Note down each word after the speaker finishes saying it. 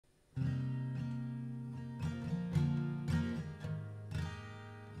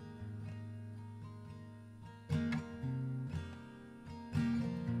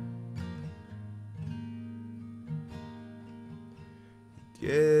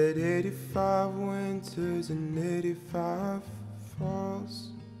get 85 winters and 85 falls,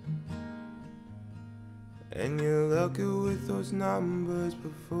 and you're lucky with those numbers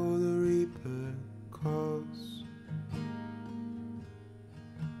before the reaper calls.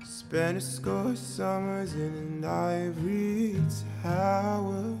 Spent a score of summers in an ivory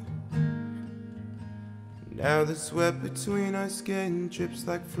tower. Now the sweat between our skin drips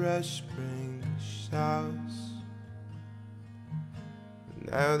like fresh spring showers.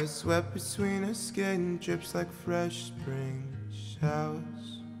 Now the sweat between our skin drips like fresh spring showers.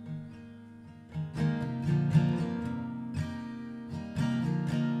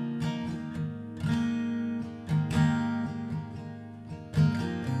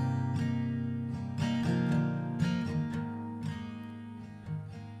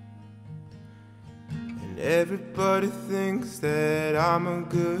 And everybody thinks that I'm a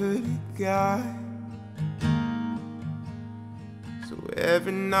good guy, so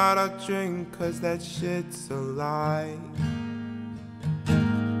every night I drink 'cause that shit's a lie.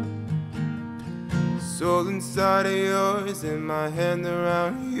 Soul inside of yours and my hand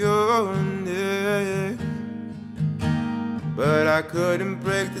around your neck, but I couldn't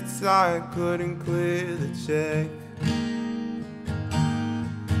break the tie, I couldn't clear the check.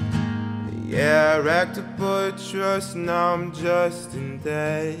 Yeah, I racked up all the trust, now I'm just in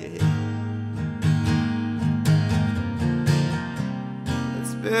debt.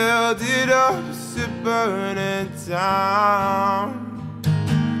 Let's build it up to burn it down.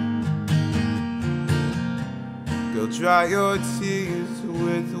 Go dry your tears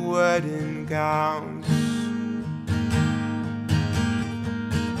with wedding gowns,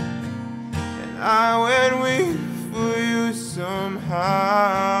 and I went weak for you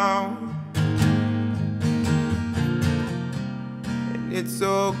somehow. And it's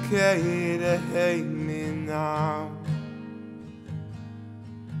okay to hate me now.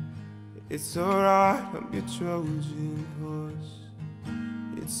 It's alright, I'm your Trojan horse.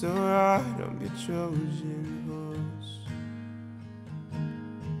 It's alright, I'm your Trojan horse.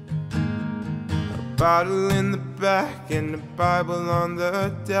 A bottle in the back and a Bible on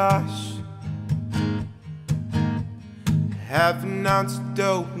the dash. Half an ounce of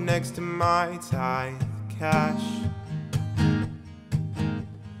dope next to my tithe cash.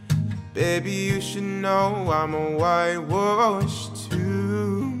 Baby, you should know I'm a whitewashed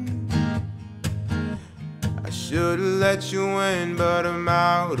tomb. I should've let you in, but I'm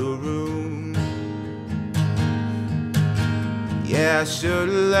out of room. Yeah, I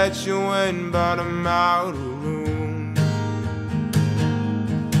should've let you in, but I'm out of room.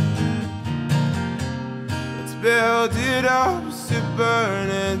 Let's build it up to burn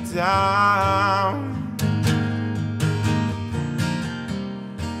it down.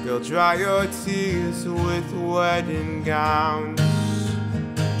 Go dry your tears with wedding gowns,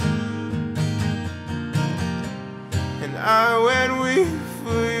 and I went weak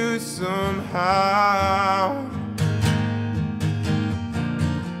for you somehow.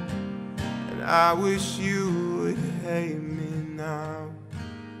 And I wish you would hate me now.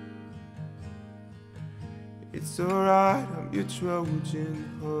 It's alright, I'm your Trojan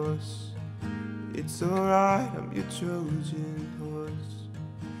horse. It's alright, I'm your Trojan horse.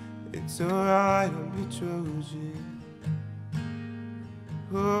 It's alright, I'm your Trojan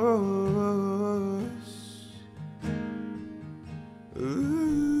horse.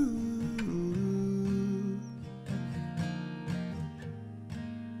 Ooh.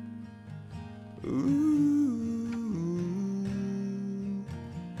 Ooh.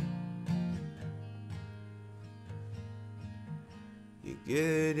 You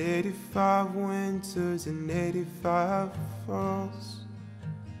get 85 winters and 85 falls,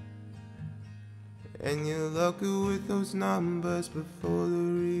 and you're lucky with those numbers before the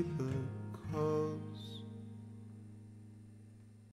reaper calls.